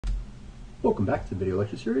Welcome back to the video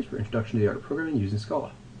lecture series for Introduction to the Art of Programming using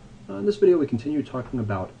Scala. In this video we continue talking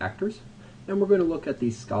about actors, and we're going to look at the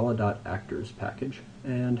scala.actors package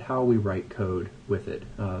and how we write code with it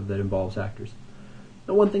that involves actors.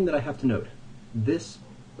 Now, one thing that I have to note, this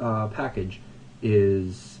package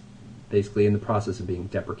is basically in the process of being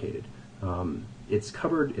deprecated. It's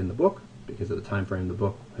covered in the book because of the time frame the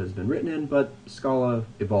book has been written in, but Scala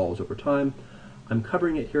evolves over time. I'm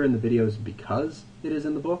covering it here in the videos because it is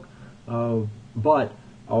in the book. But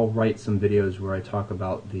I'll write some videos where I talk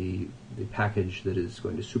about the package that is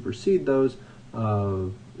going to supersede those,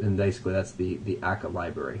 and basically that's the Akka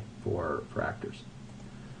library for actors.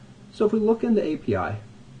 So if we look in the API,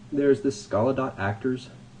 there's this scala.actors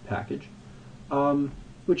package,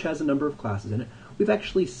 which has a number of classes in it. We've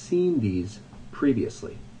actually seen these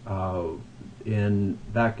previously. Back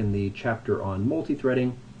in the chapter on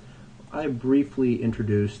multi-threading, I briefly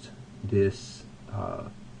introduced this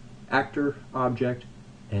actor object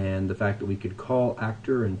and the fact that we could call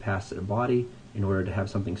actor and pass it a body in order to have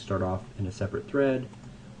something start off in a separate thread.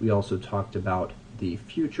 We also talked about the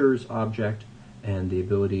futures object and the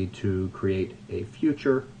ability to create a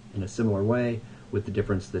future in a similar way, with the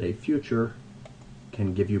difference that a future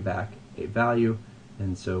can give you back a value,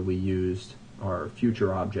 and so we used our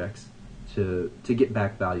future objects to get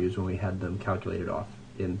back values when we had them calculated off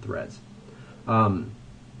in threads.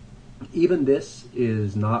 Even this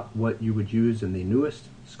is not what you would use in the newest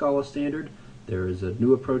Scala standard. There is a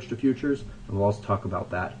new approach to futures, and we'll also talk about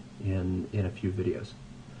that in a few videos.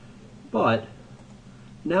 But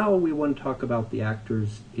now we want to talk about the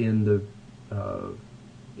actors in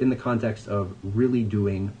the context of really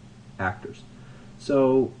doing actors.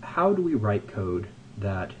 So how do we write code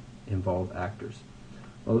that involve actors?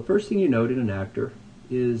 Well, the first thing you note in an actor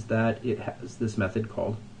is that it has this method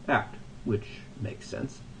called act, which makes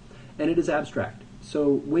sense. And it is abstract. So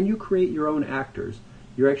when you create your own actors,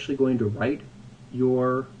 you're actually going to write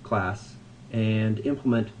your class and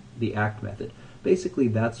implement the act method. Basically,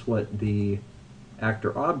 that's what the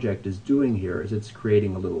actor object is doing here, is it's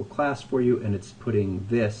creating a little class for you, and it's putting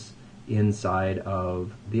this inside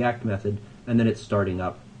of the act method, and then it's starting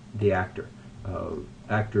up the actor.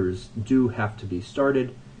 Actors do have to be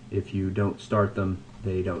started. If you don't start them,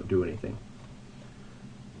 they don't do anything.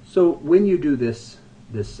 So when you do this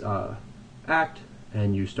act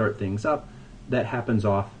and you start things up, that happens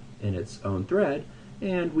off in its own thread,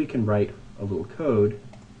 and we can write a little code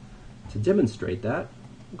to demonstrate that.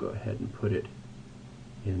 We'll go ahead and put it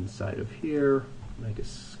inside of here, make a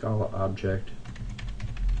Scala object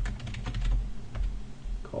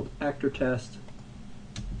called actor test.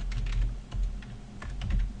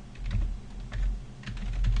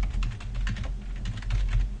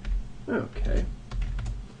 Okay,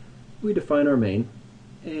 we define our main.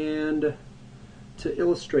 And to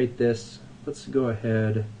illustrate this, let's go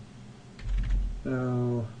ahead,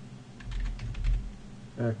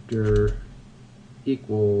 actor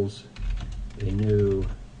equals a new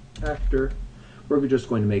actor. We're just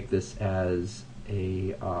going to make this as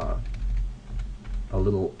a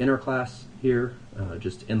little inner class here,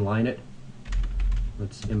 just inline it.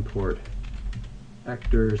 Let's import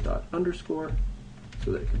actors._,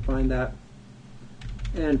 so that it can find that.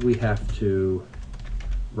 And we have to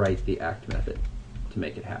write the act method to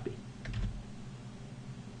make it happy.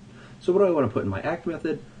 So what do I want to put in my act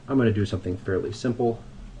method? I'm going to do something fairly simple,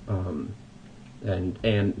 and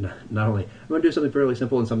not only I'm going to do something fairly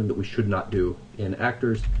simple and something that we should not do in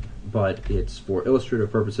actors, but it's for illustrative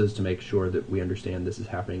purposes to make sure that we understand this is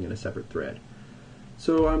happening in a separate thread.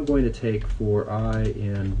 So I'm going to take for I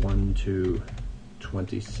in 1 to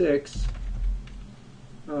 26,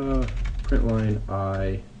 print line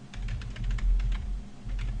I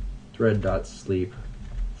thread.sleep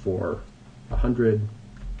for 100,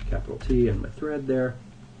 capital T, and my thread there.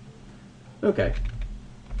 Okay,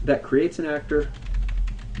 that creates an actor.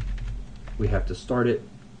 We have to start it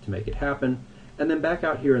to make it happen, and then back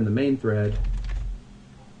out here in the main thread,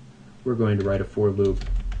 we're going to write a for loop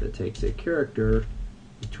that takes a character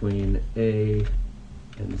between A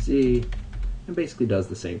and Z and basically does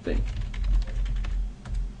the same thing.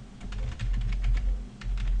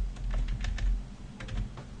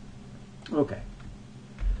 Okay,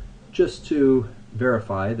 just to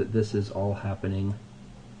verify that this is all happening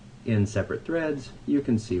in separate threads, you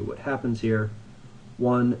can see what happens here.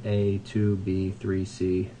 1A, 2B,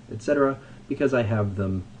 3C, etc. Because I have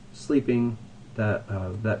them sleeping that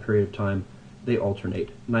period of time, they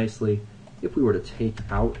alternate nicely. If we were to take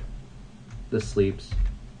out the sleeps,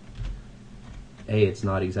 it's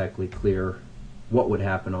not exactly clear what would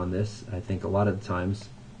happen on this. I think a lot of the times,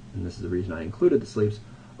 and this is the reason I included the sleeps,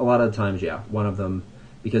 a lot of the times, yeah, one of them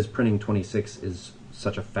because printing 26 is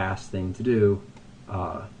such a fast thing to do,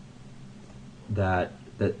 that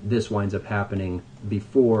this winds up happening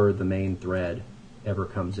before the main thread ever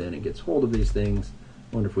comes in and gets hold of these things.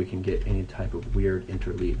 I wonder if we can get any type of weird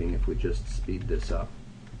interleaving if we just speed this up.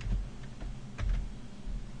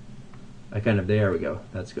 There we go,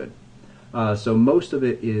 that's good. So most of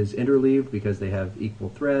it is interleaved because they have equal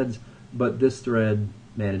threads, but this thread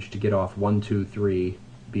managed to get off 1, 2, 3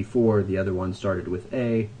 before the other one started with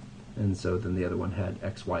A, and so then the other one had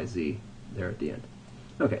X, Y, Z there at the end.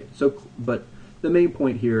 Okay, so, but the main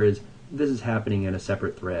point here is this is happening in a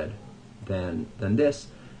separate thread than this,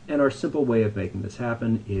 and our simple way of making this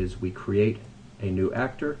happen is we create a new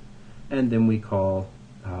actor, and then we call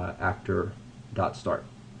actor.start.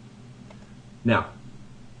 Now,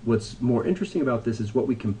 what's more interesting about this is what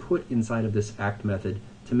we can put inside of this act method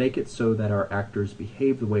to make it so that our actors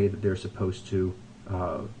behave the way that they're supposed to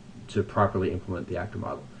properly implement the actor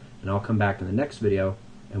model. And I'll come back in the next video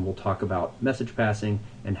and we'll talk about message passing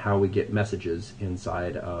and how we get messages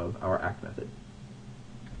inside of our act method.